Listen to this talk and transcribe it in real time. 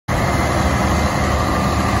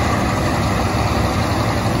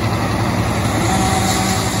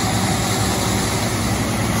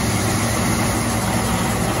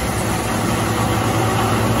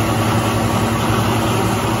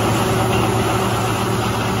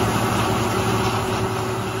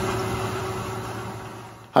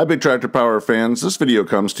Hi Big Tractor Power fans, this video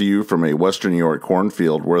comes to you from a Western New York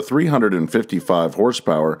cornfield where a 355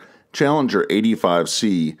 horsepower Challenger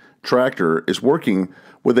 85C tractor is working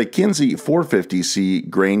with a KINZE 450C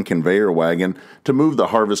grain conveyor wagon to move the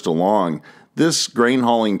harvest along. This grain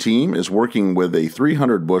hauling team is working with a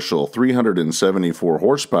 300 bushel, 374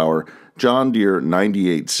 horsepower John Deere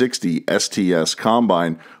 9860 STS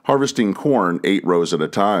combine harvesting corn 8 rows at a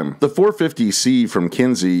time. The 450C from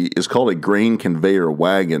KINZE is called a grain conveyor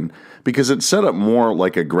wagon because it's set up more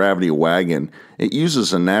like a gravity wagon. It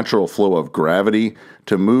uses a natural flow of gravity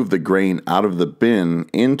to move the grain out of the bin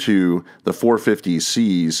into the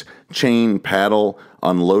 450C's chain paddle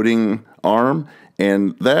unloading arm,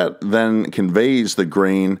 and that then conveys the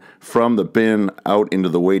grain from the bin out into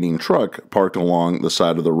the waiting truck parked along the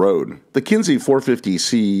side of the road. The KINZE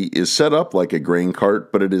 450C is set up like a grain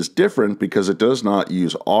cart, but it is different because it does not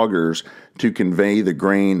use augers to convey the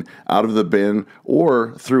grain out of the bin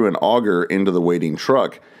or through an auger into the waiting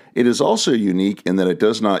truck. It is also unique in that it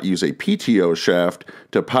does not use a PTO shaft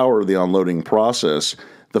to power the unloading process.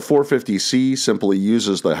 The 450C simply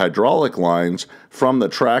uses the hydraulic lines from the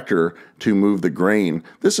tractor to move the grain.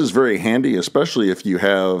 This is very handy, especially if you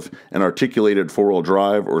have an articulated four-wheel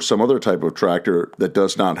drive or some other type of tractor that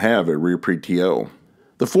does not have a rear PTO.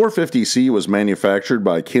 The 450C was manufactured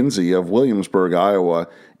by KINZE of Williamsburg, Iowa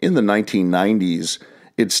in the 1990s.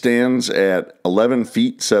 It stands at 11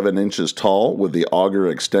 feet 7 inches tall with the auger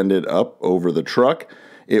extended up over the truck.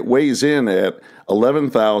 It weighs in at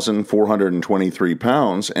 11,423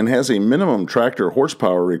 pounds and has a minimum tractor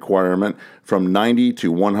horsepower requirement from 90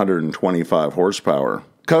 to 125 horsepower.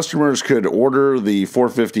 Customers could order the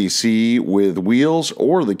 450C with wheels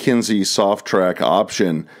or the KINZE soft track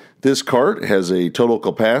option. This cart has a total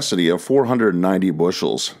capacity of 490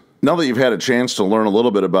 bushels. Now that you've had a chance to learn a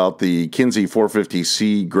little bit about the KINZE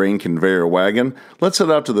 450C grain conveyor wagon, let's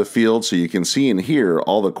head out to the field so you can see and hear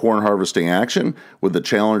all the corn harvesting action with the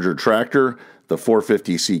Challenger tractor, the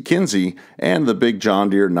 450C KINZE, and the big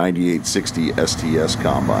John Deere 9860 STS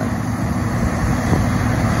combine.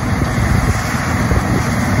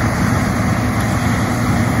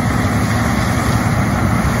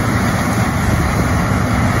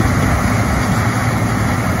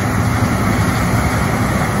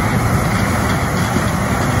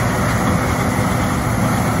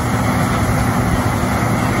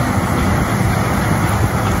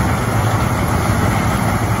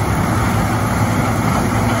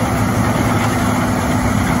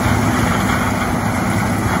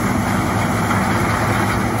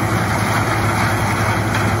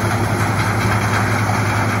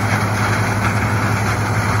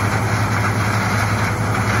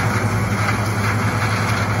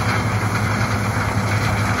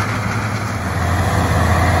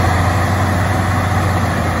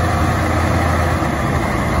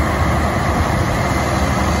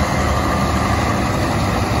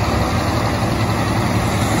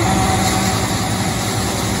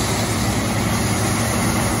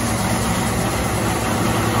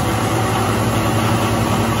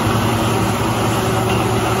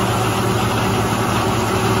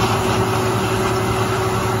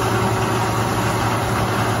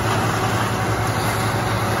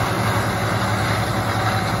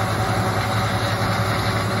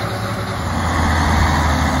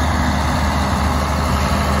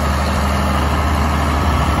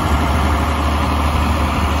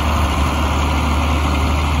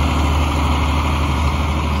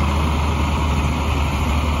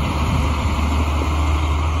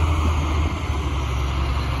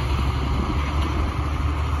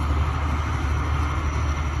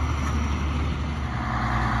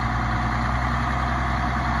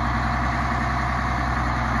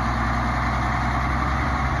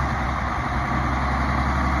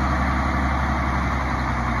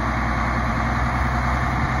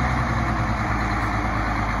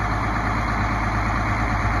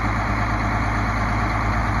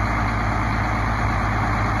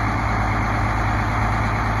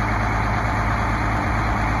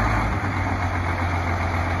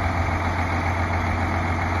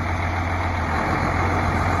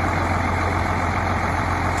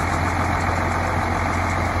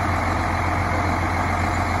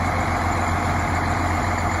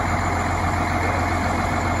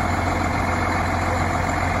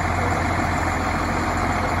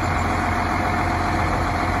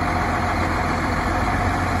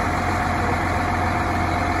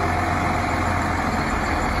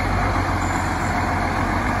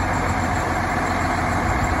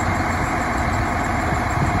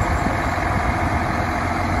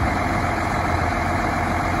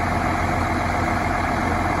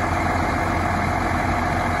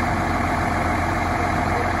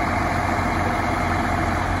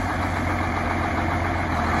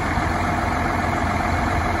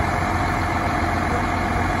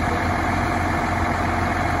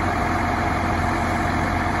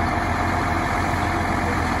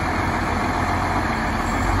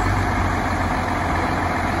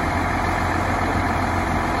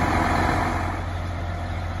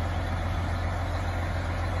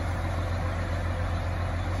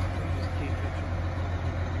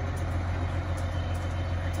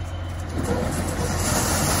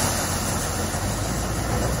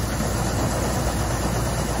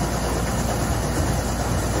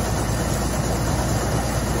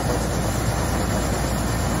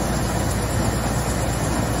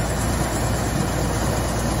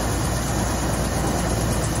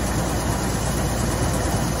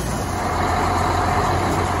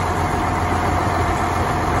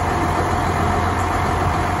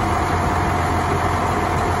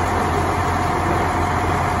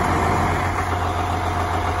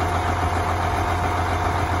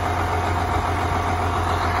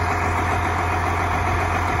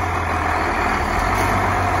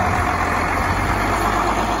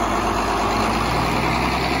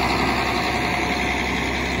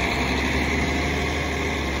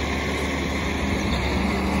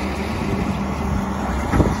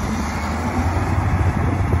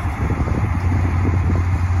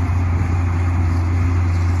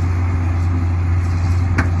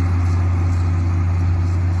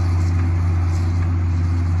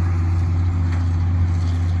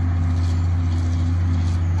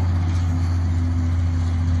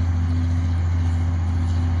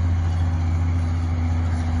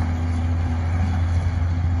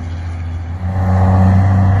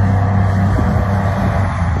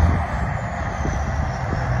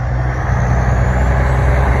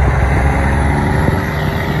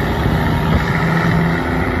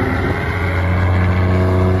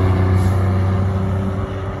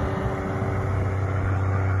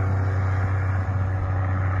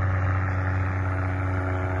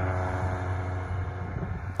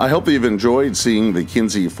 I hope that you've enjoyed seeing the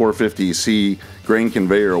KINZE 450C grain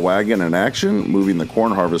conveyor wagon in action, moving the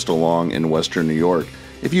corn harvest along in western New York.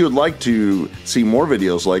 If you would like to see more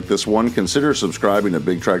videos like this one, consider subscribing to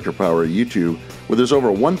Big Tractor Power YouTube, where there's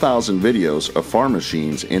over 1,000 videos of farm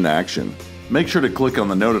machines in action. Make sure to click on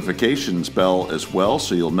the notifications bell as well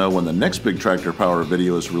so you'll know when the next Big Tractor Power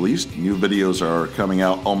video is released. New videos are coming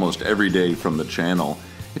out almost every day from the channel.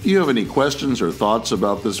 If you have any questions or thoughts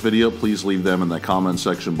about this video, please leave them in the comment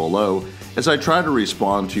section below, as I try to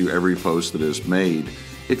respond to every post that is made.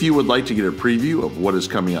 If you would like to get a preview of what is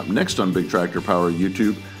coming up next on Big Tractor Power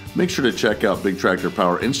YouTube, make sure to check out Big Tractor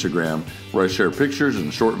Power Instagram, where I share pictures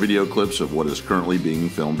and short video clips of what is currently being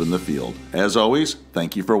filmed in the field. As always,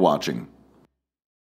 thank you for watching.